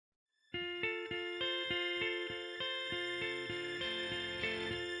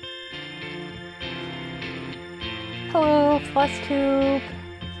Hello, Flosstube!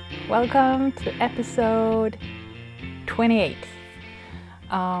 Welcome to episode 28.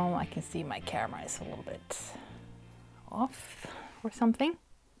 I can see my camera is a little bit off or something.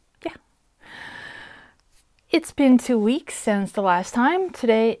 Yeah. It's been 2 weeks since the last time.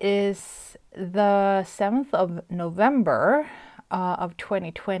 Today is the 7th of November of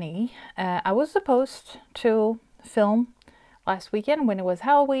 2020. I was supposed to film last weekend when it was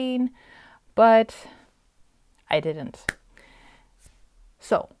Halloween, but I didn't.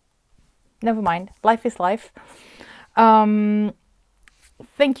 So, never mind. Life is life. Thank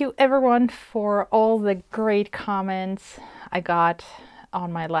you everyone for all the great comments I got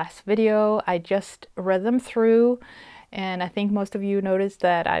on my last video. I just read them through, and I think most of you noticed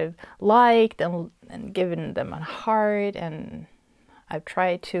that I've liked and given them a heart, and I've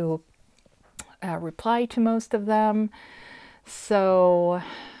tried to reply to most of them. So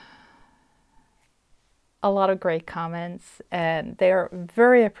a lot of great comments, and they are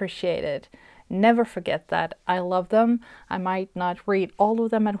very appreciated. Never forget that. I love them. I might not read all of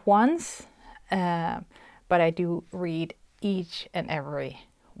them at once, but I do read each and every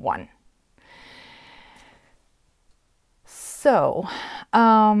one. So,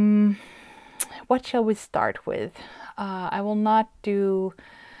 what shall we start with? I will not do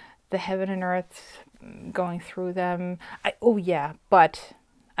the heaven and earth, going through them. Oh yeah, but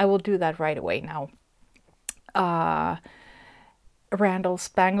I will do that right away now. Randall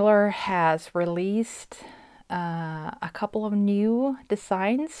Spangler has released a couple of new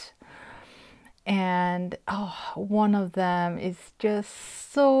designs, and one of them is just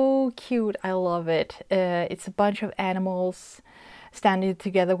so cute. I love it. It's a bunch of animals standing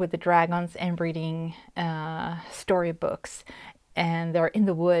together with the dragons and reading storybooks, and they're in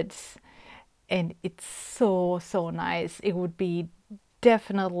the woods, and it's so nice. It would be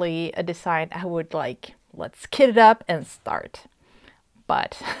definitely a design I would like. Let's kit it up and start.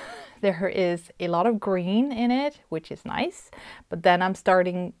 But there is a lot of green in it, which is nice. But then I'm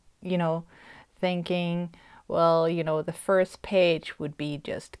starting, thinking, well, the first page would be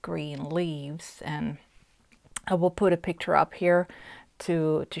just green leaves. And I will put a picture up here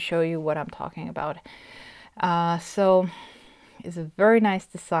to show you what I'm talking about. So it's a very nice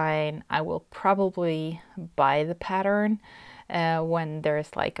design. I will probably buy the pattern when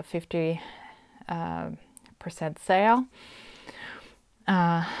there's like a 50% sale,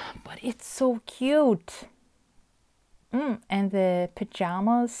 but it's so cute. And the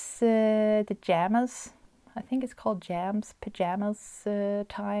pajamas, the jammas, I think it's called pajamas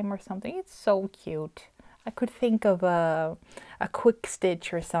time or something. It's so cute. I could think of a quick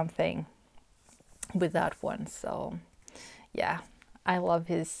stitch or something with that one. So yeah, I love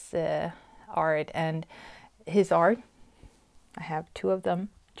his art, and his art, I have two of them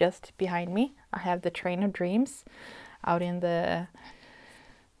just behind me. I have the Train of Dreams out in the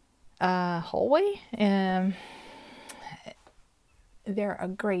hallway. They're a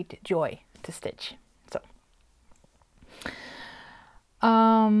great joy to stitch. So,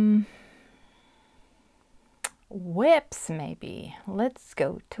 whips maybe. Let's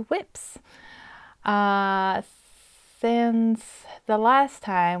go to whips. Since the last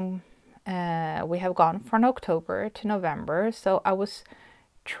time we have gone from October to November, so I was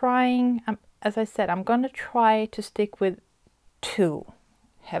trying, as I said, I'm going to try to stick with 2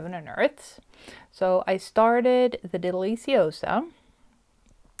 heaven and earths. So I started the Deliziosa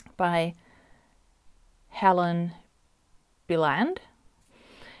by Helen Beland,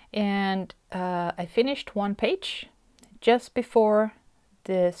 and I finished 1 page just before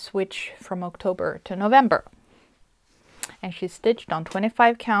the switch from October to November, and she stitched on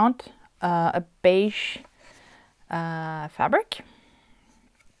 25 count a beige fabric,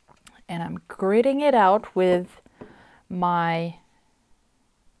 and I'm gridding it out with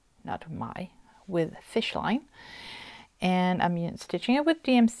with fish line, and I'm stitching it with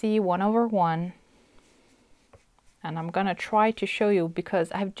DMC 1/1, and I'm gonna try to show you,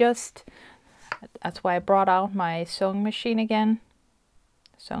 because that's why I brought out my sewing machine again,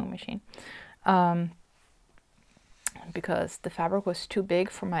 because the fabric was too big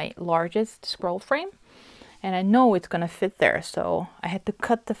for my largest scroll frame, and I know it's gonna fit there, so I had to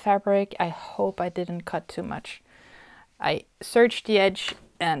cut the fabric. I hope I didn't cut too much. I searched the edge,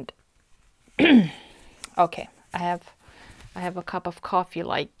 and okay, I have a cup of coffee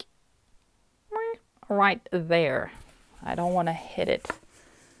like right there. I don't want to hit it.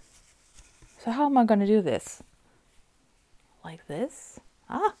 So how am I going to do this? Like this?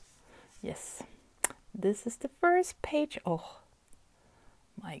 Yes. This is the first page. Oh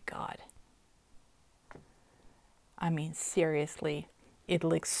my God. I mean, seriously, it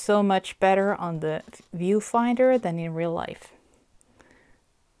looks so much better on the viewfinder than in real life.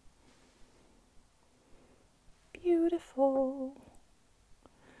 Beautiful.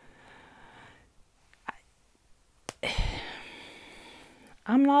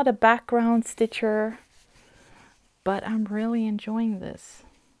 I'm not a background stitcher, but I'm really enjoying this.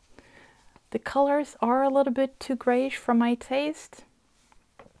 The colors are a little bit too grayish for my taste,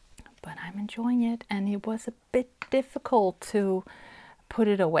 but I'm enjoying it, and it was a bit difficult to put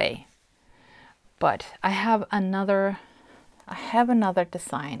it away. But I have another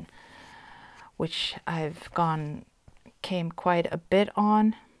design which came quite a bit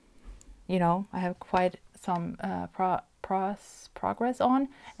on. You know, I have quite some progress on,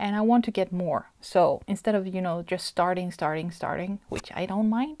 and I want to get more. So instead of, you know, just starting, which I don't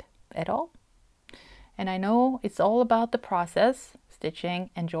mind at all. And I know it's all about the process, stitching,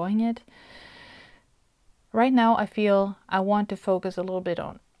 enjoying it. Right now I feel I want to focus a little bit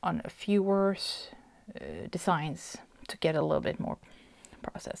on fewer designs to get a little bit more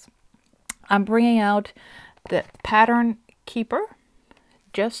process. I'm bringing out the pattern keeper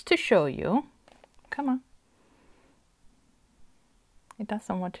just to show you. Come on. It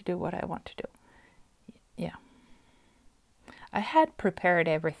doesn't want to do what I want to do. Yeah. I had prepared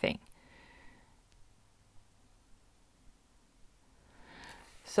everything.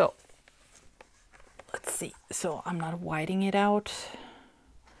 So, let's see. So I'm not whiting it out.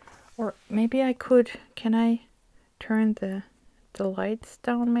 Or maybe I could, can I turn the lights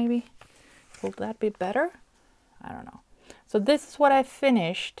down maybe? Will that be better? I don't know. So this is what I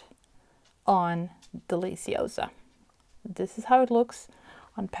finished on Deliziosa. This is how it looks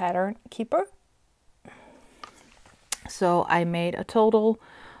on Pattern Keeper. So I made a total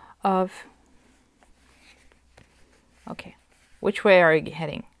of, okay, which way are you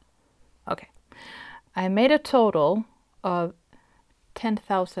heading? Okay, I made a total of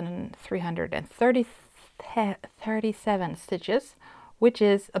 10,337 stitches, which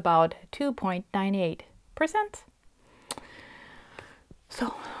is about 2.98%.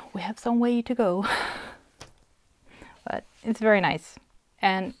 So we have some way to go, but it's very nice,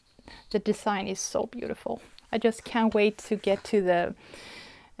 and the design is so beautiful. I just can't wait to get to the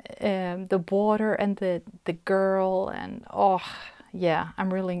water and the girl, and oh yeah, I'm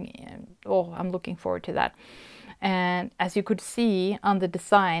looking forward to that. And as you could see on the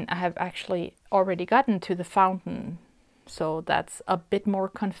design, I have actually already gotten to the fountain, so that's a bit more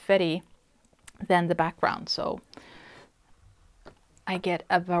confetti than the background, so I get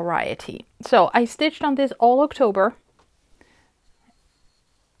a variety. So I stitched on this all October,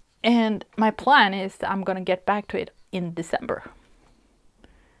 and my plan is that I'm gonna get back to it in December.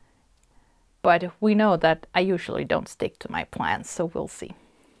 But we know that I usually don't stick to my plans, so we'll see.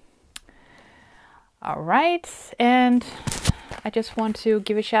 All right, and I just want to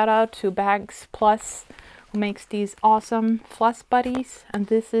give a shout out to Bags Plus, who makes these awesome floss buddies. And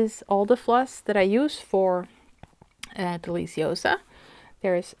this is all the floss that I use for Deliziosa.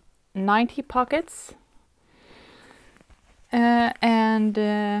 There's 90 pockets. And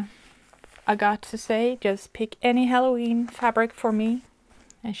I got to say, just pick any Halloween fabric for me.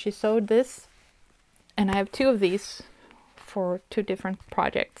 And she sewed this. And I have 2 of these for 2 different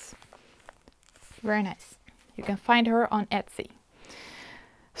projects. Very nice. You can find her on Etsy.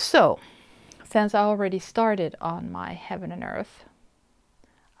 So, since I already started on my Heaven and Earth,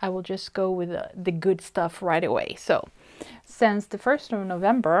 I will just go with the good stuff right away. So, since the 1st of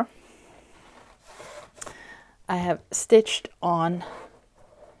November, I have stitched on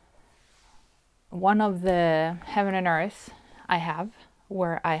one of the Heaven and Earth I have,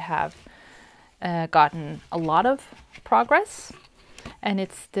 where I have gotten a lot of progress, and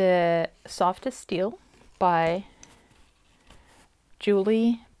it's the Softest Steel by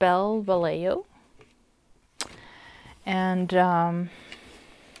Julie Bell Vallejo. And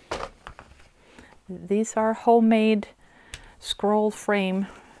these are homemade scroll frame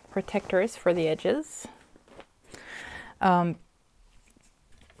protectors for the edges. And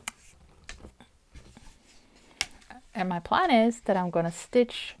my plan is that I'm going to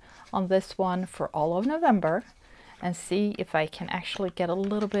stitch on this one for all of November and see if I can actually get a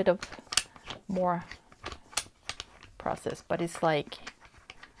little bit of more process. But it's like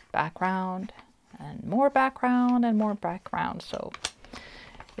background and more background and more background. So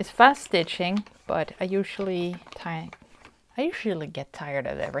it's fast stitching, but I usually get tired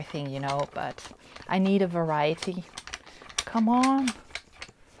of everything, you know, but I need a variety. Come on.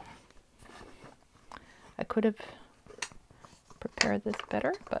 I could have prepared this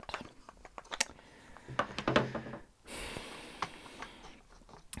better, but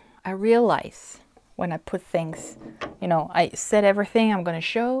I realize when I put things you know, I said everything I'm gonna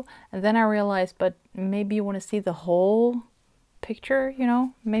show, and then I realized, but maybe you want to see the whole picture, you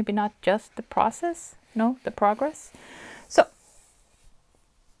know, maybe not just the process, no, the progress. So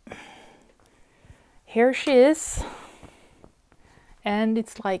here she is, and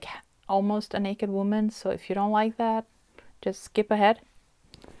it's like almost a naked woman, so if you don't like that, just skip ahead.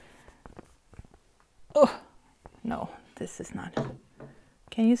 Oh no, this is not.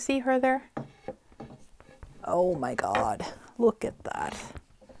 Can you see her there? Oh my god, look at that.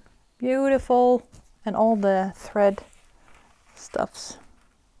 Beautiful. And all the thread stuffs.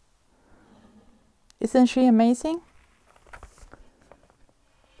 Isn't she amazing?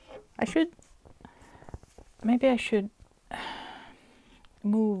 Maybe I should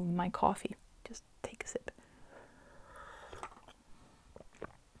move my coffee. Just take a sip.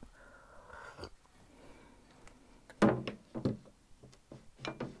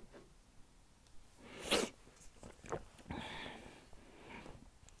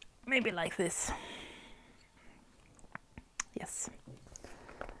 Maybe like this. Yes.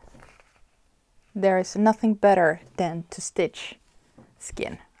 There is nothing better than to stitch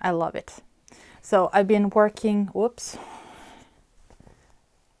skin. I love it. So I've been working, whoops.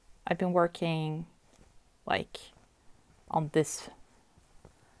 I've been working like on this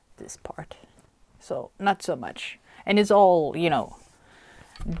part. So not so much. And it's all, you know,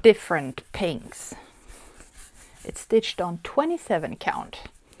 different pinks. It's stitched on 27 count.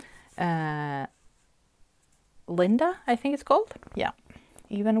 Linda, I think it's called. Yeah,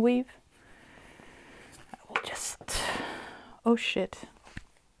 even weave. I will just, oh shit,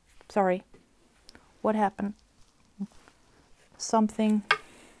 sorry, what happened? Something,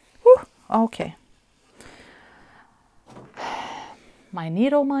 whew. Okay. My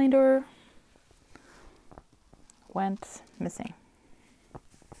needle minder went missing.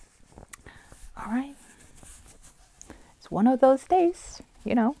 All right, it's one of those days,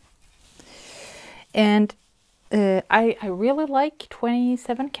 you know. And I really like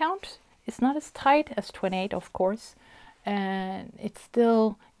 27 count. It's not as tight as 28, of course, and it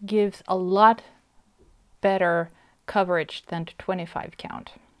still gives a lot better coverage than 25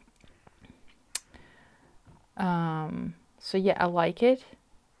 count. So yeah, I like it,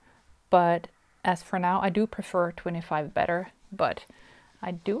 but as for now, I do prefer 25 better, but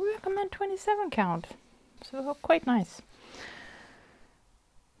I do recommend 27 count. So quite nice.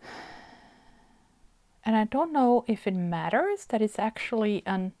 And I don't know if it matters that it's actually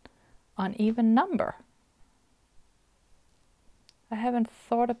an uneven number. I haven't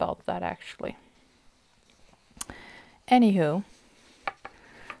thought about that actually. Anywho,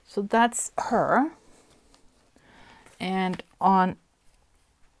 so that's her. And on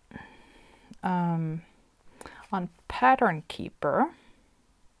Pattern Keeper,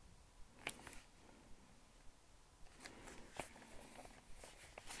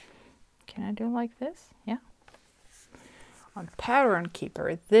 can I do like this? Yeah. On Pattern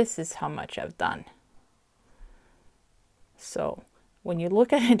Keeper, this is how much I've done. So when you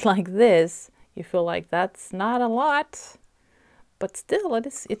look at it like this, you feel like that's not a lot, but still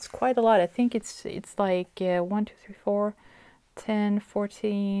it's quite a lot. I think it's like 1, 2, 3, 4, 10,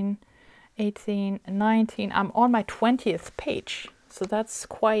 14, 18, 19. I'm on my 20th page. So that's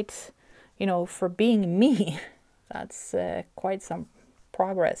quite, you know, for being me, that's quite some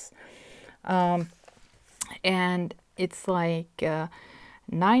progress. And it's like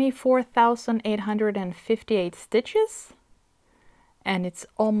 94,858 stitches, and it's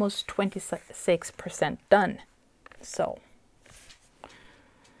almost 26% done. So,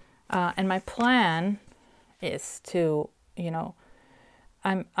 and my plan is to, you know,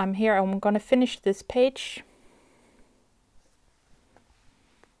 I'm here, I'm gonna finish this page.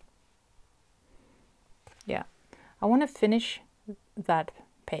 Yeah, I want to finish that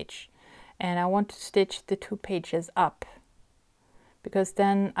page. And I want to stitch the 2 pages up, because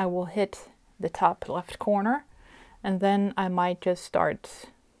then I will hit the top left corner, and then I might just start,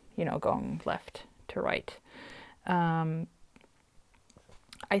 you know, going left to right. I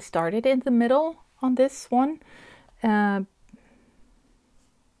started in the middle on this one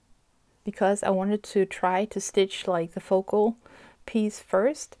because I wanted to try to stitch like the focal piece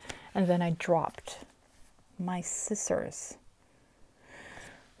first, and then I dropped my scissors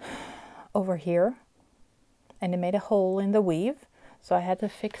over here and it made a hole in the weave, so I had to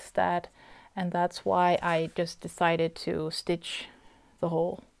fix that, and that's why I just decided to stitch the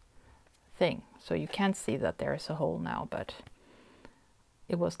whole thing. So you can't see that there's a hole now, but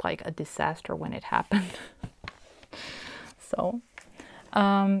it was like a disaster when it happened. So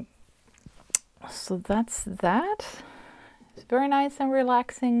so that's that. It's very nice and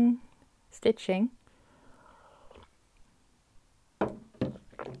relaxing stitching.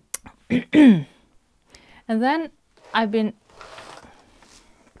 And then I've been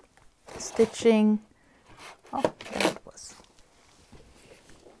stitching. Oh, there it was.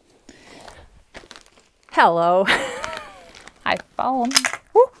 Hello. I found,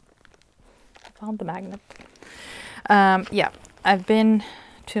 whoo, I found the magnet. Yeah, I've been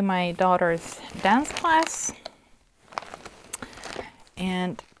to my daughter's dance class.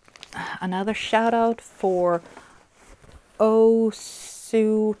 And another shout out for Oh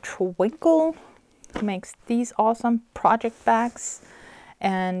Sue Twinkle, who makes these awesome project bags.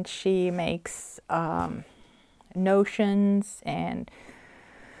 And she makes notions and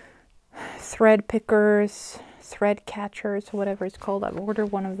thread pickers, thread catchers, whatever it's called. I've ordered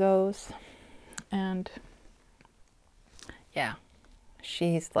one of those. And yeah,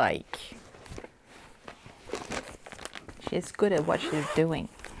 she's good at what she's doing.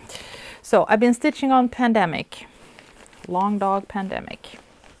 So I've been stitching on Pandemic, Long Dog Pandemic.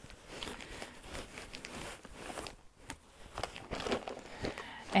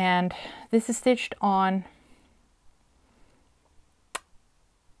 And this is stitched on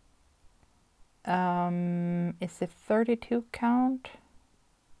is it 32 count?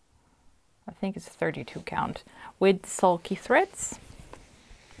 I think it's 32 count with sulky threads.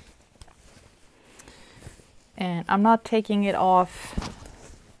 And I'm not taking it off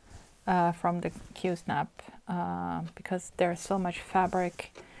from the Q-snap because there's so much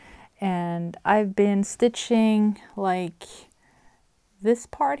fabric. And I've been stitching like this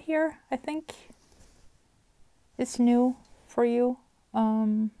part here, I think is new for you.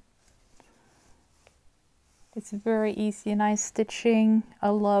 It's very easy, nice stitching. I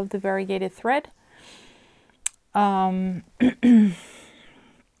love the variegated thread. And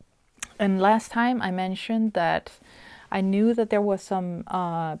last time I mentioned that I knew that there was some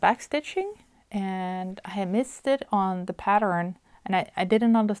back stitching, and I had missed it on the pattern, and I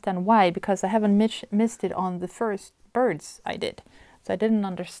didn't understand why, because I haven't missed it on the first birds I did. So I didn't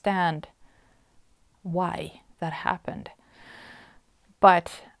understand why that happened.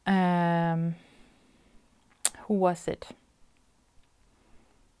 But who was it?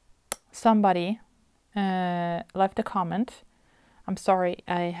 Somebody left a comment. I'm sorry,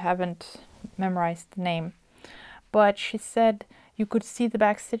 I haven't memorized the name. But she said you could see the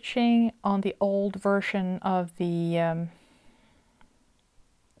back stitching on the old version of the...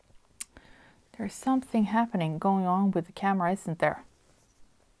 there's something happening going on with the camera, isn't there?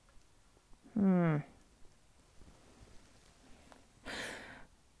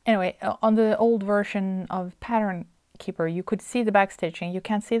 Anyway, on the old version of Pattern Keeper, you could see the back stitching. You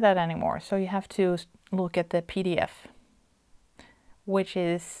can't see that anymore, so you have to look at the PDF, which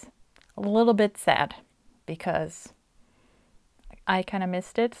is a little bit sad because I kind of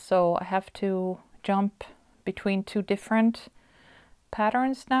missed it. So I have to jump between two different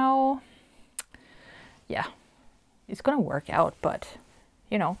patterns now. Yeah, it's gonna work out, but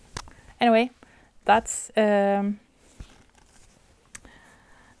you know. Anyway, that's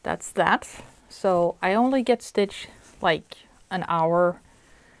that. So I only get stitched like an hour,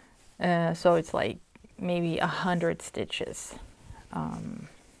 so it's like maybe 100 stitches or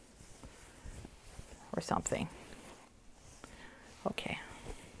something. Okay.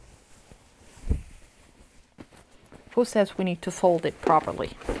 Who says we need to fold it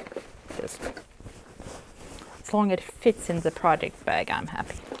properly? Just as long as it fits in the project bag, I'm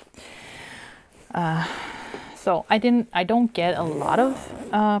happy. So I don't get a lot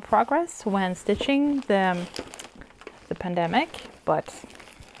of progress when stitching the Pandemic, but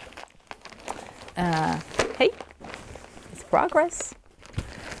hey, it's progress.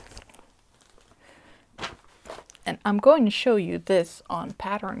 And I'm going to show you this on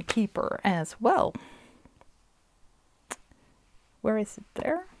Pattern Keeper as well. Where is it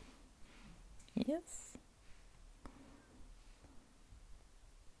there? Yes.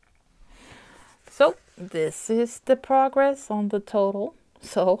 So this is the progress on the total.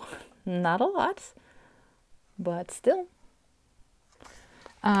 So not a lot, but still.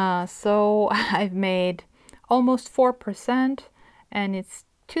 So I've made almost 4%, and it's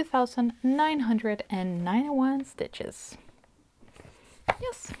 2,991 stitches.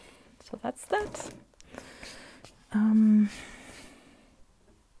 Yes, so that's that.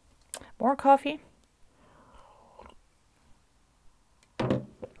 More coffee.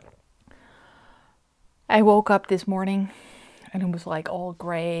 I woke up this morning and it was like all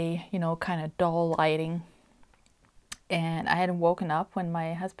gray, you know, kind of dull lighting. And I hadn't woken up when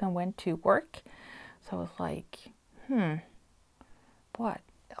my husband went to work. So I was like, what?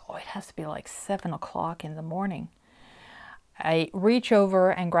 Oh, it has to be like 7 o'clock in the morning. I reach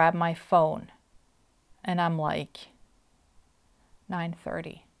over and grab my phone and I'm like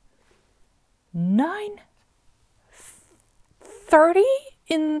 9:30. 9:30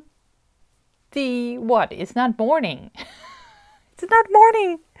 in the what? It's not morning. It's not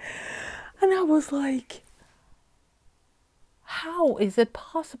morning. And I was like, how is it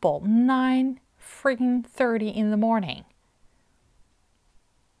possible? 9:30 in the morning.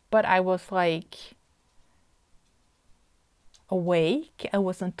 But I was like awake. I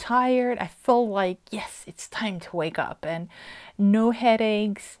wasn't tired. I felt like, yes, it's time to wake up, and no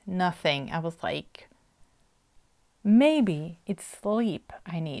headaches, nothing. I was like, maybe it's sleep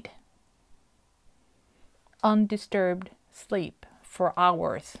I need. Undisturbed sleep for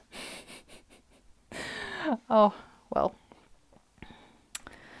hours. Oh, well.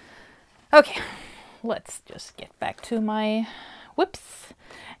 Okay, let's just get back to my whips.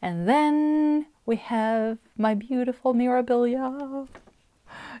 And then we have my beautiful Mirabilia.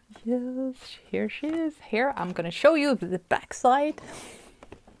 Yes, here she is. Here, I'm gonna show you the back side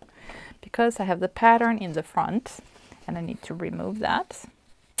because I have the pattern in the front and I need to remove that.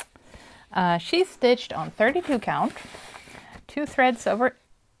 She's stitched on 32 count, 2 threads over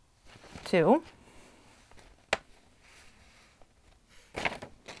 2.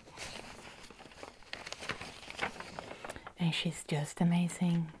 And she's just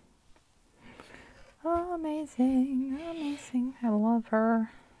amazing. Oh, amazing, amazing. I love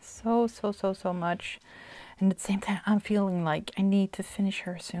her so much. And at the same time, I'm feeling like I need to finish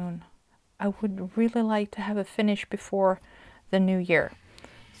her soon. I would really like to have a finish before the new year,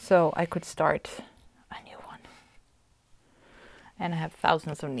 so I could start a new one. And I have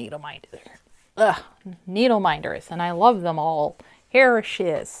thousands of needle minders, and I love them all. Here she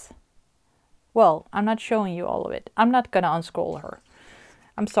is. Well, I'm not showing you all of it. I'm not gonna unscroll her.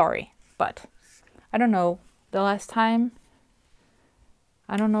 I'm sorry, but I don't know. The last time,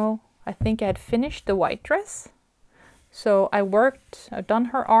 I don't know. I think I had finished the white dress. So I've done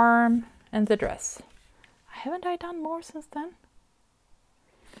her arm and the dress. Haven't I done more since then?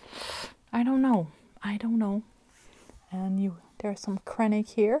 I don't know. I don't know. And there's some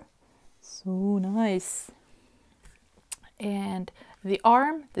krennic here. So nice. And the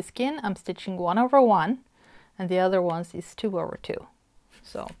arm, the skin, I'm stitching 1/1, and the other ones is 2/2.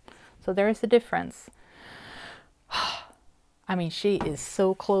 So there is a difference. I mean, she is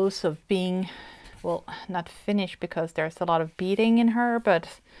so close of being, well, not finished because there's a lot of beading in her,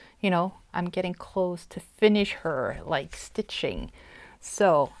 but you know, I'm getting close to finish her, like stitching.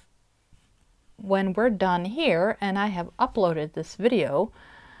 So when we're done here and I have uploaded this video,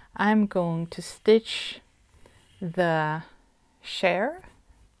 I'm going to stitch the chair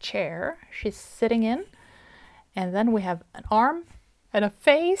she's sitting in, and then we have an arm and a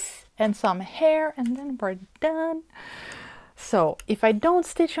face and some hair, and then we're done. So if I don't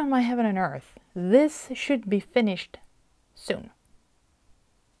stitch on my heaven and earth, this should be finished soon,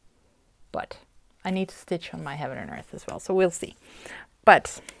 but I need to stitch on my heaven and earth as well, so we'll see.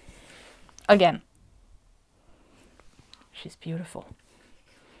 But again, she's beautiful.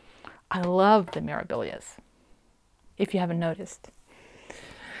 I love the Mirabilias, if you haven't noticed.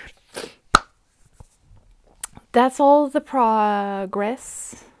 That's all the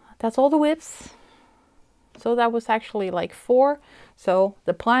progress. That's all the whips. So that was actually like 4. So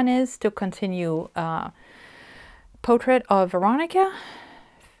the plan is to continue Portrait of Veronica,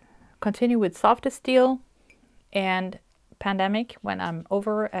 continue with Softest Steel, and Pandemic when I'm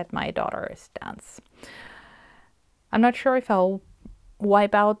over at my daughter's dance. I'm not sure if I'll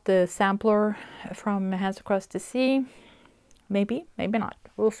wipe out the sampler from Hands Across the Sea. Maybe, maybe not.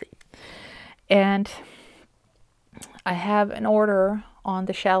 We'll see. And I have an order on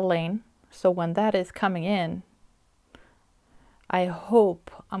the chatelaine, so when that is coming in, I hope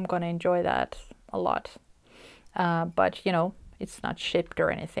I'm gonna enjoy that a lot. But you know, it's not shipped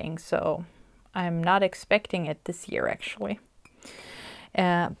or anything, so I'm not expecting it this year actually.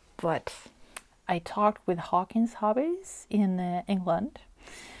 But I talked with Hawkins Hobbies in England,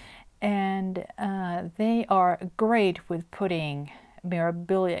 and they are great with putting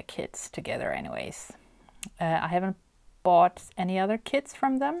Mirabilia kits together anyways. I haven't bought any other kits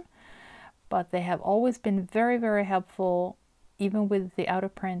from them, but they have always been very helpful, even with the out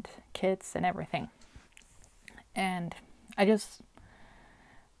of print kits and everything. And I don't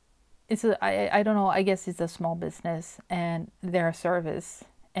know, I guess it's a small business, and their service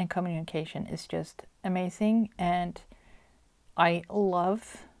and communication is just amazing, and I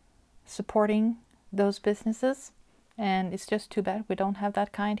love supporting those businesses, and it's just too bad we don't have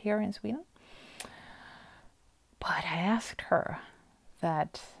that kind here in Sweden. But I asked her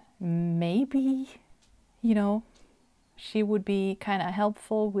that maybe, you know, she would be kind of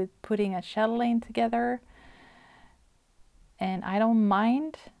helpful with putting a chatelaine together, and I don't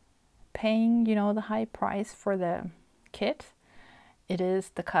mind paying, you know, the high price for the kit. It is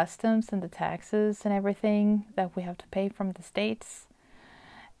the customs and the taxes and everything that we have to pay from the States.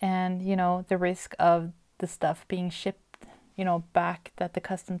 And, you know, the risk of the stuff being shipped, you know, back, that the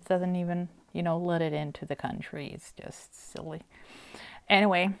customs doesn't even, you know, let it into the country. It's just silly.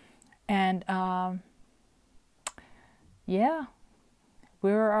 Anyway, and yeah,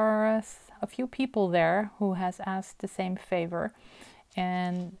 there are a few people there who has asked the same favor,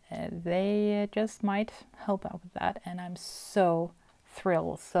 and they just might help out with that, and I'm so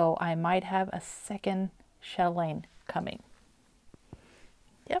thrilled. So I might have a second chatelaine coming.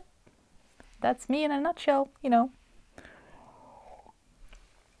 Yep, that's me in a nutshell, you know.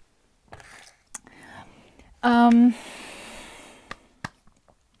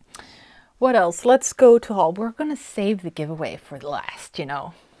 What else? Let's go to haul. We're gonna save the giveaway for the last, you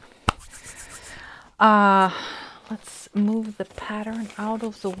know. Let's move the pattern out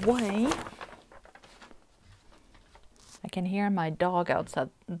of the way. I can hear my dog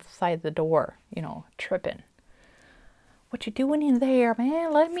outside the door, you know, tripping. What you doing in there,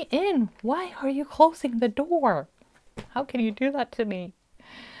 man? Let me in. Why are you closing the door? How can you do that to me?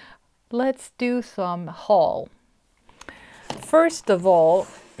 Let's do some haul. First of all,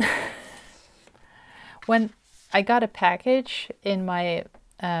 when I got a package in my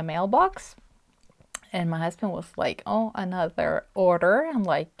mailbox, and my husband was like, oh, another order. I'm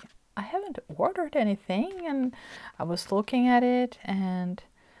like, I haven't ordered anything. And I was looking at it, and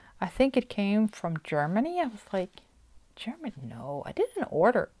I think it came from Germany. I was like, Germany? No, I didn't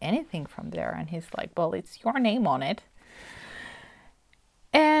order anything from there. And he's like, well, it's your name on it.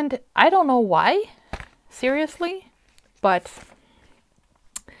 And I don't know why, seriously, but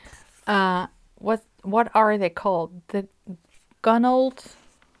what are they called? The Gunold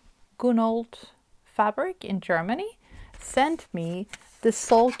fabric in Germany sent me the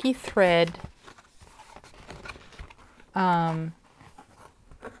sulky thread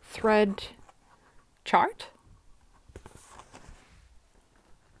chart.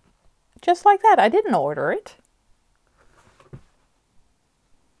 Just like that. I didn't order it.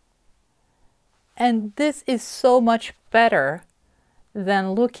 And this is so much better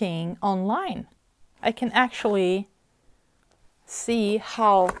than looking online. I can actually see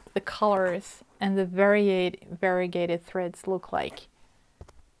how the colors and the variegated threads look like.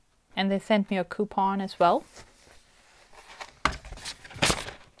 And they sent me a coupon as well.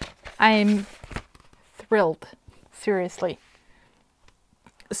 I'm thrilled, seriously.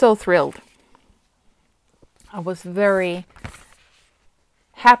 So thrilled. I was very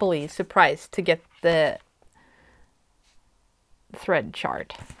happily surprised to get the thread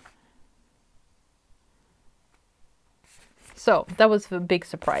chart. So that was a big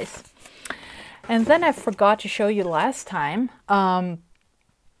surprise. And then I forgot to show you last time,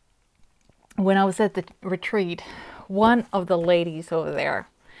 when I was at the retreat, one of the ladies over there,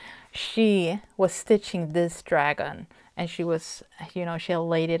 she was stitching this dragon, and she was, you know, she had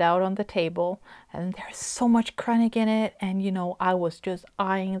laid it out on the table, and there's so much chronic in it, and you know, I was just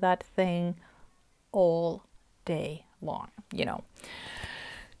eyeing that thing all day long, you know.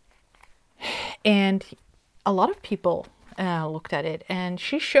 And a lot of people looked at it, and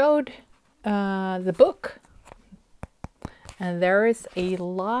she showed the book, and there is a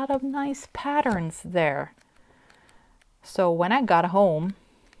lot of nice patterns there. So when I got home,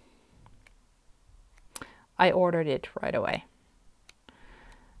 I ordered it right away.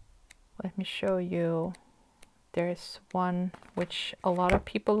 Let me show you. There's one which a lot of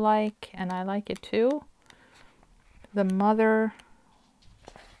people like, and I like it too. The Mother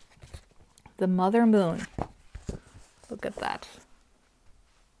Moon. Look at that.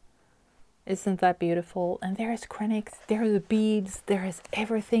 Isn't that beautiful? And there's chronics, there are the beads, there is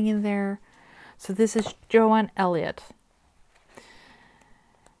everything in there. So this is Joanne Elliott.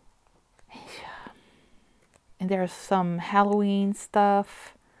 And there's some Halloween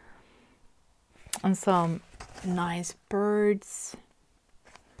stuff and some nice birds.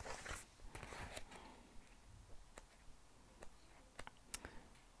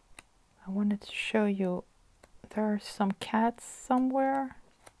 I wanted to show you, there are some cats somewhere.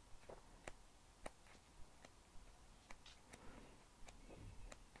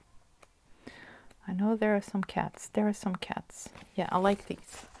 I know there are some cats. There are some cats. Yeah, I like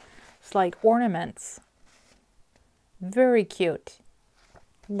these. It's like ornaments. Very cute.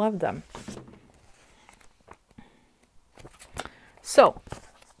 Love them. So,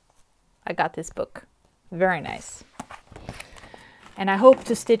 I got this book. Very nice. And I hope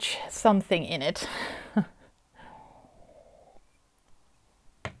to stitch something in it.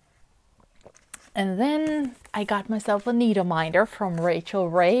 And then I got myself a needle minder from Rachel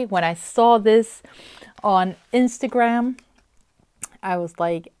Ray. When I saw this on Instagram, I was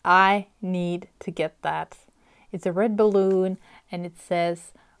like, I need to get that. It's a red balloon and it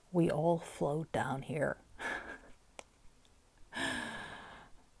says, "We all float down here."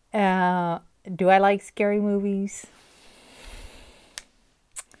 Do I like scary movies?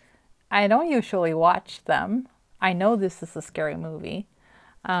 I don't usually watch them. I know this is a scary movie.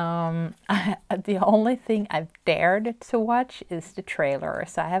 The only thing I've dared to watch is the trailer,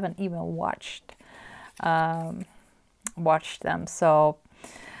 so I haven't even watched them. So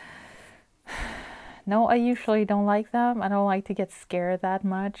no, I usually don't like them. I don't like to get scared that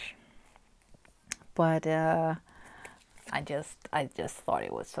much. But I just thought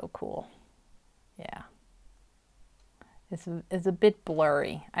it was so cool. Yeah. It's a bit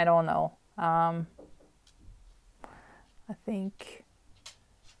blurry. I don't know. I think,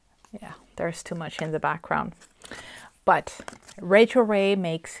 yeah, there's too much in the background. But Rachel Ray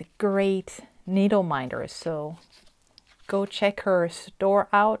makes great needle minders, so go check her store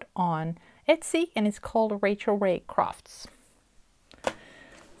out on Etsy, and it's called Rachel Ray Crafts.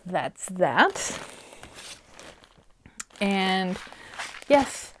 That's that. And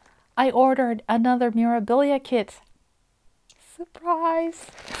yes, I ordered another Mirabilia kit. Surprise!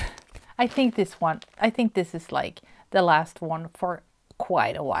 I think this is like the last one for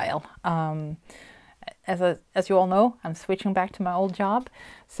quite a while. As you all know, I'm switching back to my old job,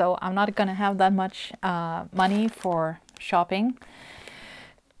 so I'm not gonna have that much money for shopping.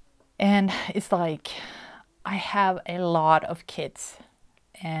 And it's like I have a lot of kits,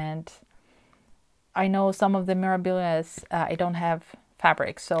 and I know some of the Mirabilias I don't have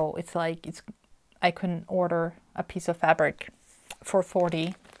fabric, so it's like I couldn't order a piece of fabric for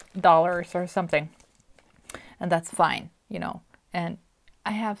 $40 or something, and that's fine, you know. And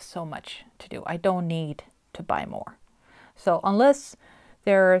I have so much to do. I don't need to buy more. So unless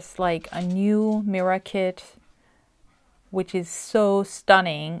there's like a new Mira kit which is so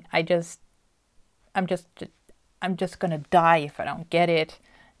stunning, I'm just gonna die if I don't get it,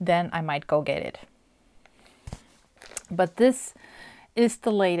 then I might go get it. But this is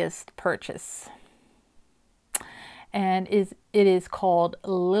the latest purchase, and it is called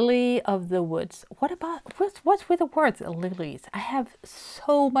Lily of the Woods. What's with the words lilies? I have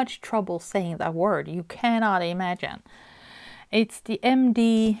so much trouble saying that word. You cannot imagine. It's the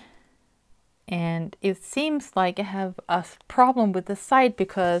MD, and it seems like I have a problem with the site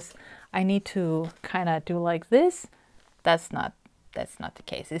because I need to kind of do like this. That's not the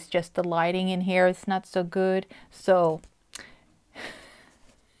case. It's just the lighting in here is not so good. So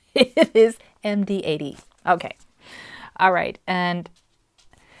it is MD80. Okay. All right. And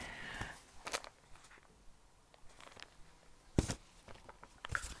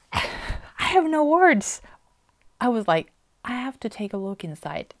I have no words. I was like, I have to take a look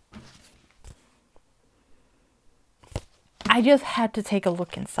inside. I just had to take a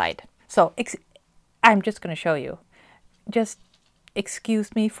look inside. So I'm just going to show you. Just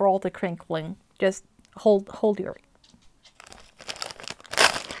excuse me for all the crinkling. Just hold your...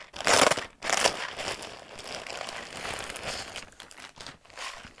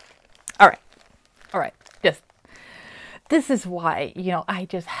 All right. Just, this is why, you know, I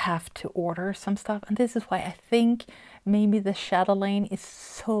just have to order some stuff. And this is why I think maybe the chatelaine is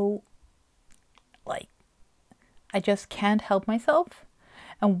so, like, I just can't help myself.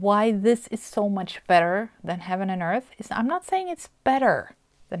 And why this is so much better than Heaven and Earth is, I'm not saying it's better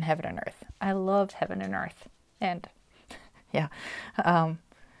than Heaven and Earth. I loved Heaven and Earth. And yeah.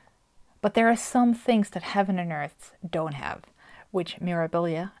 But there are some things that Heaven and Earth don't have, which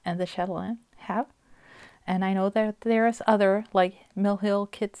Mirabilia and the chatelaine have. And I know that there's other, like, Mill Hill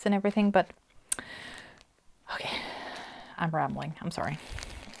kits and everything, but okay, I'm rambling. I'm sorry.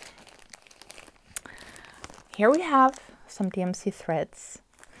 Here we have some DMC threads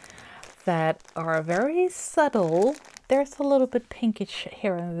that are very subtle. There's a little bit pinkish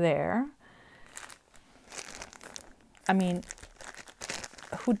here and there. I mean,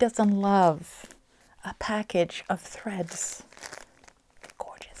 who doesn't love a package of threads?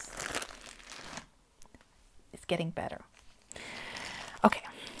 Gorgeous. It's getting better. Okay.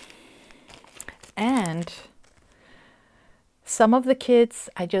 And some of the kits,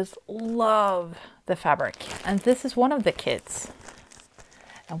 I just love the fabric. And this is one of the kits.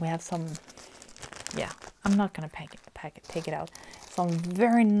 And we have some, yeah, I'm not going to take it out. Some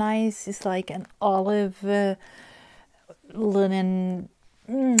very nice, it's like an olive linen.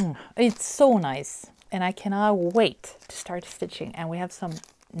 It's so nice. And I cannot wait to start stitching. And we have some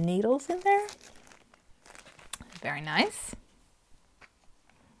needles in there. Very nice.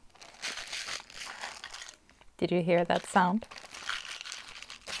 Did you hear that sound?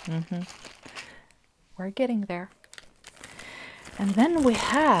 We're getting there. And then we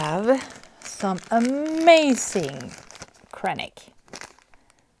have some amazing krennic,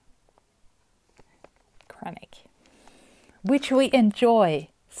 which we enjoy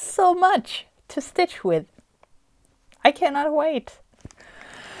so much to stitch with. I cannot wait.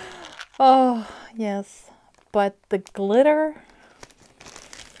 Oh, yes. But the glitter,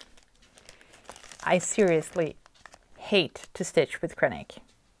 I seriously hate to stitch with krennic.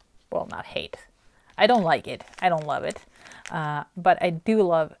 Well, not hate. I don't like it. I don't love it. But I do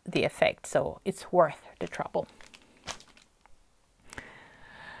love the effect, so it's worth the trouble.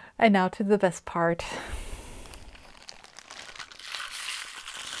 And now to the best part.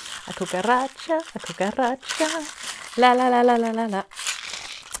 A cucaracha, la la la la la la la.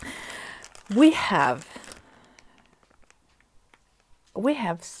 We have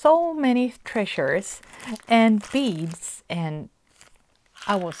so many treasures and beads, and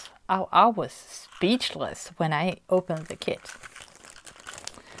I was speechless when I opened the kit.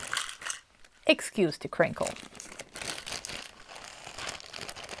 Excuse the crinkle.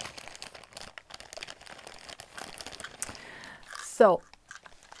 So,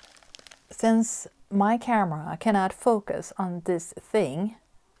 since my camera cannot focus on this thing,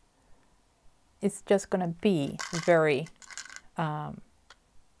 it's just gonna be very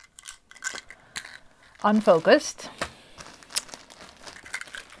unfocused.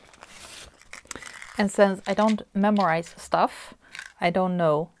 And since I don't memorize stuff, I don't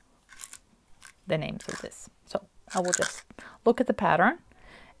know the names of this. So I will just look at the pattern,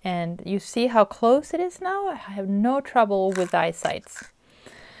 and you see how close it is now. I have no trouble with eyesight.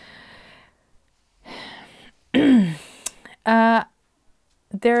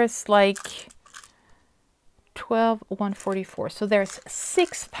 There's like 12, 144. So there's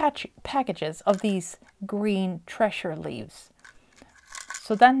 6 packages of these green treasure leaves.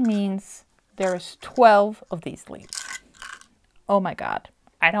 So that means there's 12 of these leaves. Oh my God.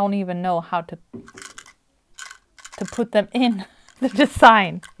 I don't even know how to put them in the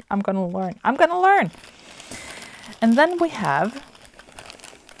design. I'm gonna learn. I'm gonna learn. And then we have,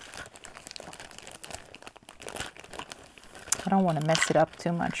 I don't want to mess it up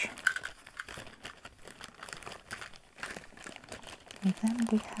too much. And then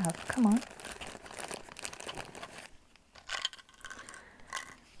we have, come on.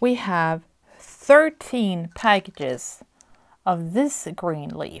 We have 13 packages of this green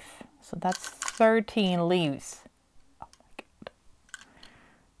leaf. So that's 13 leaves. Oh my God.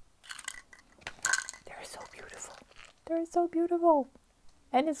 They're so beautiful. They're so beautiful.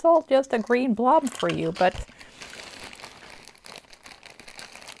 And it's all just a green blob for you, but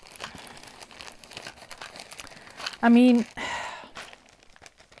I mean,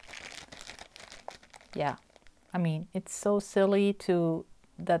 yeah, I mean, it's so silly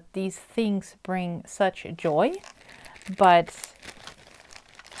that these things bring such joy, but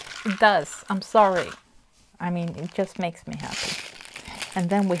it does. I'm sorry. I mean, it just makes me happy. And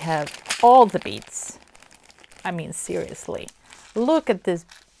then we have all the beads. I mean, seriously, look at this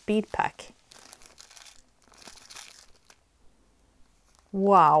bead pack.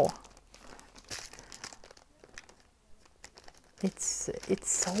 Wow. It's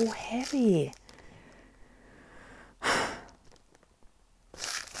so heavy.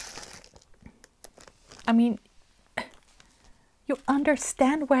 I mean, you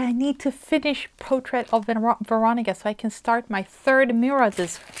understand why I need to finish Portrait of Veronica so I can start my 3rd mirror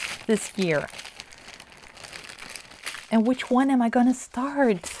this year. And which one am I gonna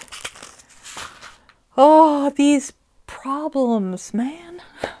start? Oh, these problems, man.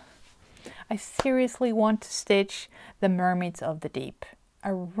 I seriously want to stitch the Mermaids of the Deep. I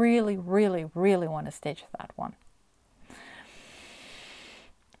really, really, really want to stitch that one.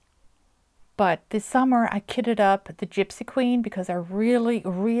 But this summer I kitted up the Gypsy Queen because I really,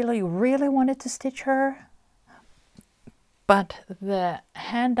 really, really wanted to stitch her. But the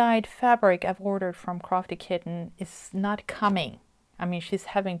hand-dyed fabric I've ordered from Crafty Kitten is not coming. I mean, she's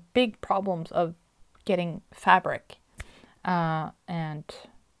having big problems of getting fabric. And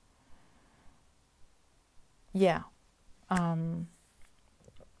yeah, I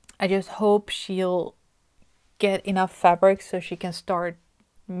just hope she'll get enough fabric so she can start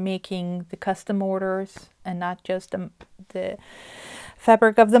making the custom orders and not just the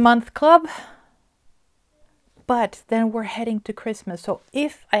Fabric of the Month Club. But then we're heading to Christmas, so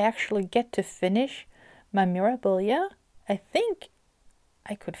if I actually get to finish my Mirabilia, I think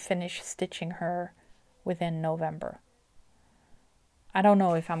I could finish stitching her within November. I don't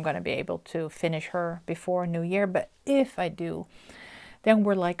know if I'm going to be able to finish her before New Year, but if I do, then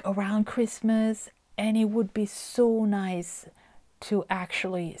we're like around Christmas And it would be so nice to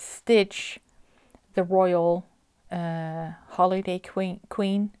actually stitch the royal holiday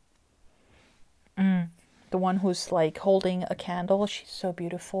queen. The one who's like holding a candle. She's so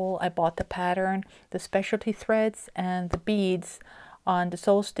beautiful. I bought the pattern, the specialty threads, and the beads on the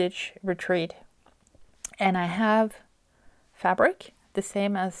Soul Stitch retreat. And I have fabric the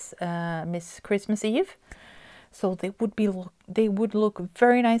same as Miss Christmas Eve, so they would look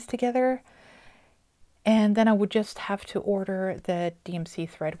very nice together. And then I would just have to order the DMC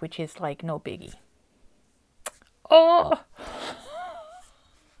thread, which is like no biggie. Oh,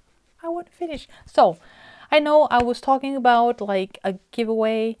 I want to finish. So I know I was talking about like a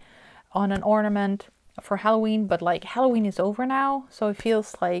giveaway on an ornament for Halloween, but like Halloween is over now, so it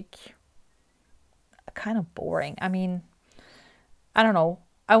feels like kind of boring. I mean, I don't know.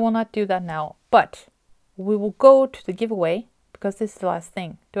 I will not do that now, but we will go to the giveaway because this is the last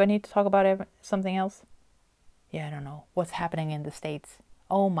thing. Do I need to talk about something else? Yeah, I don't know. What's happening in the States?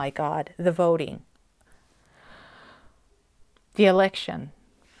 Oh my God, the voting. The election.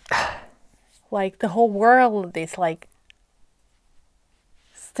 Like the whole world is like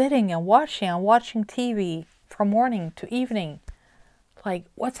sitting and watching TV from morning to evening. Like,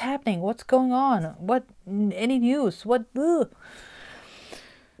 what's happening? What's going on? What, any news? What? Ugh.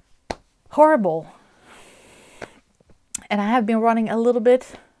 Horrible. And I have been running a little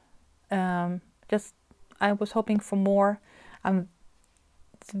bit. I was hoping for more.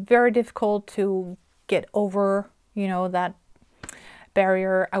 It's very difficult to get over, you know, that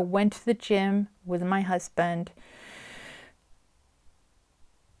barrier. I went to the gym with my husband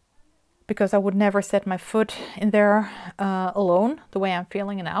because I would never set my foot in there alone the way I'm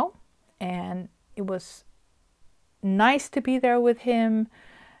feeling now. And it was nice to be there with him.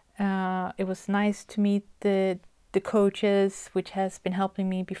 It was nice to meet the coaches, which has been helping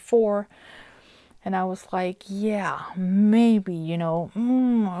me before. And I was like, yeah, maybe, you know,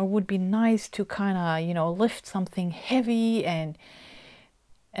 it would be nice to kind of, you know, lift something heavy. And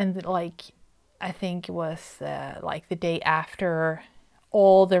like, I think it was like the day after,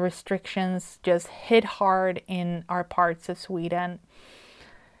 all the restrictions just hit hard in our parts of Sweden.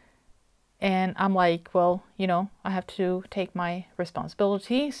 And I'm like, well, you know, I have to take my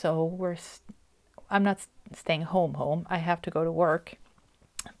responsibility. So I'm not staying home. I have to go to work.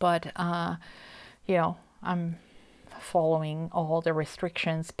 But, you know, I'm following all the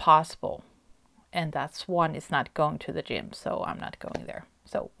restrictions possible. And that's one is not going to the gym. So I'm not going there.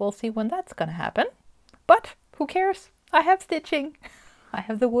 So we'll see when that's going to happen. But who cares? I have stitching. I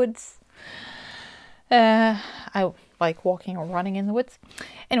have the woods. I like walking or running in the woods.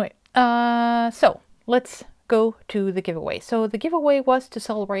 Anyway, so let's go to the giveaway. So the giveaway was to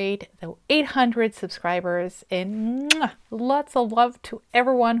celebrate the 800 subscribers, and lots of love to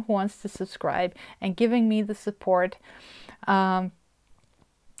everyone who wants to subscribe and giving me the support. I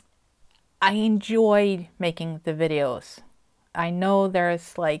enjoyed making the videos. I know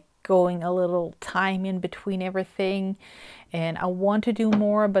there's like going a little time in between everything, and I want to do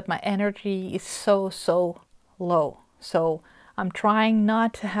more, but my energy is so low. So I'm trying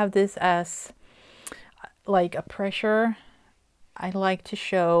not to have this as like a pressure. I like to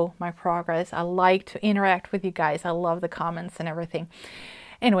show my progress. I like to interact with you guys. I love the comments and everything.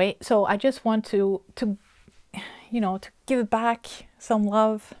 Anyway, so I just want to you know, to give back some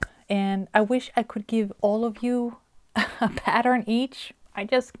love, and I wish I could give all of you a pattern each. I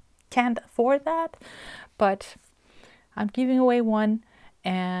just can't afford that, but I'm giving away one,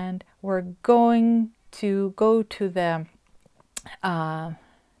 and we're going to go to the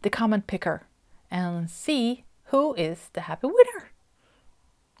comment picker and see who is the happy winner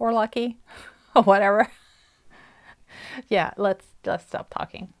or lucky or whatever. Yeah, let's just stop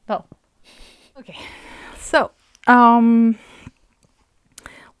talking. No. Okay, so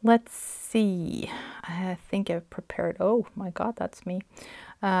let's see. I think I've prepared. Oh my God, that's me.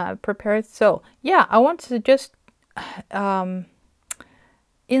 Prepared. So yeah, I want to just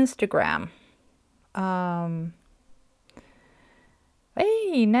Instagram.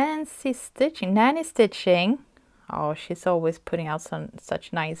 Hey, Nanny Stitching. Oh, she's always putting out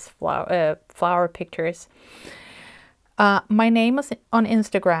such nice flower pictures. My name on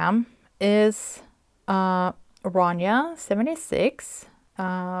Instagram is Ronya76,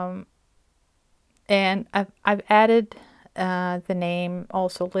 and I've added the name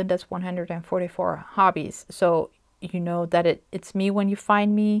also Linda's 144 Hobbies, so you know that it's me when you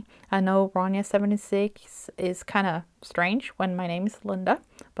find me. I know Ronya76 is kind of strange when my name is Linda,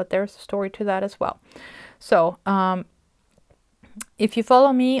 but there's a story to that as well. So if you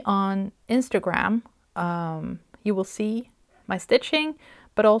follow me on Instagram, you will see my stitching,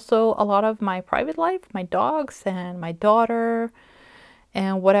 but also a lot of my private life, my dogs and my daughter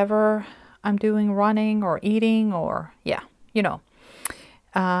and whatever I'm doing, running or eating or yeah, you know.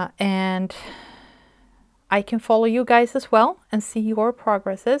 And I can follow you guys as well and see your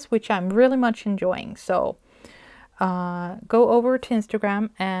progresses, which I'm really much enjoying. So go over to Instagram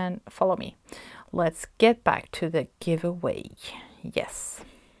and follow me. Let's get back to the giveaway. Yes,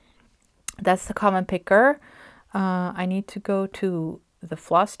 that's the comment picker. I need to go to the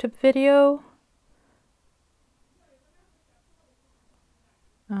Flosstube video.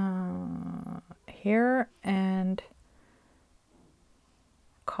 Here and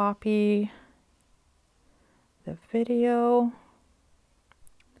copy the video.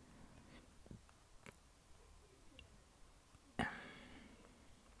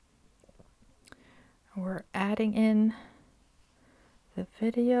 We're adding in the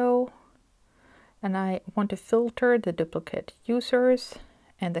video, and I want to filter the duplicate users,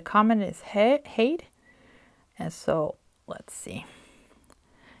 and the comment is HAED, and so let's see.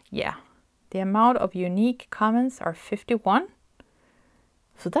 Yeah, the amount of unique comments are 51.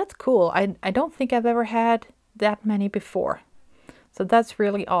 So that's cool. I don't think I've ever had that many before. So that's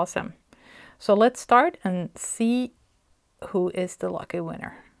really awesome. So let's start and see who is the lucky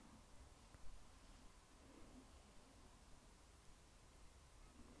winner.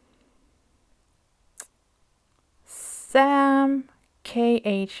 Sam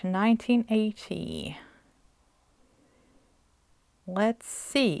KH 1980. Let's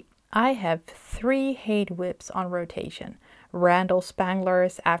see. I have 3 HAED whips on rotation. Randall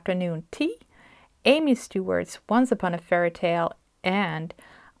Spangler's Afternoon Tea, Amy Stewart's Once Upon a Fairy Tale, and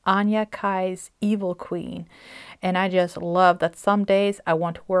Anya Kai's Evil Queen. And I just love that some days I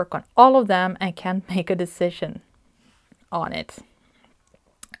want to work on all of them and can't make a decision on it.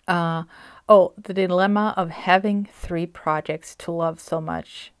 Oh, the dilemma of having 3 projects to love so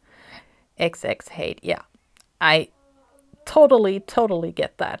much. XX HAED. Yeah, I totally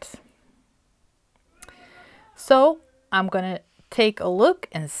get that. So I'm gonna take a look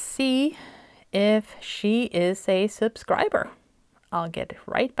and see if she is a subscriber. I'll get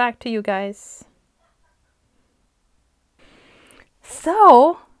right back to you guys.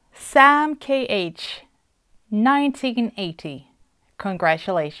 So Sam KH 1980,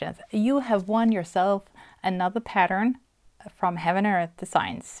 congratulations, you have won yourself another pattern from Heaven and Earth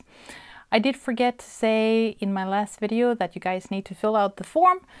Designs. I did forget to say in my last video that you guys need to fill out the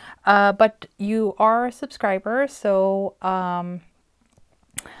form, but you are a subscriber, so I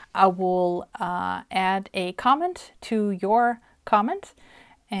will add a comment to your comment,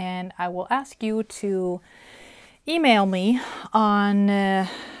 and I will ask you to email me on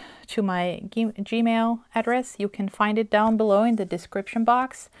to my Gmail address. You can find it down below in the description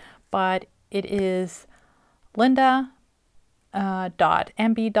box, but it is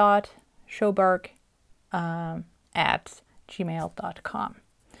linda.mb.schoberg@gmail.com.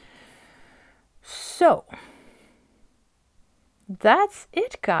 So that's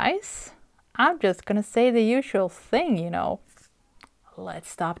it, guys. I'm just gonna say the usual thing, you know. Let's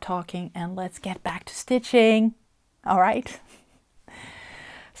stop talking and let's get back to stitching. All right.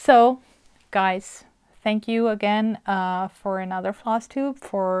 So guys, thank you again for another Flosstube,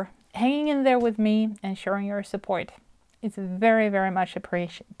 for hanging in there with me and showing your support. It's very much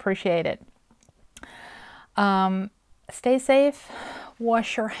appreciated. Stay safe,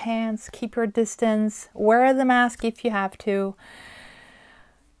 wash your hands, keep your distance, wear the mask if you have to.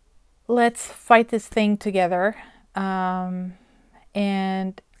 Let's fight this thing together.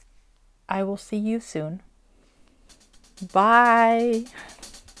 And I will see you soon. Bye.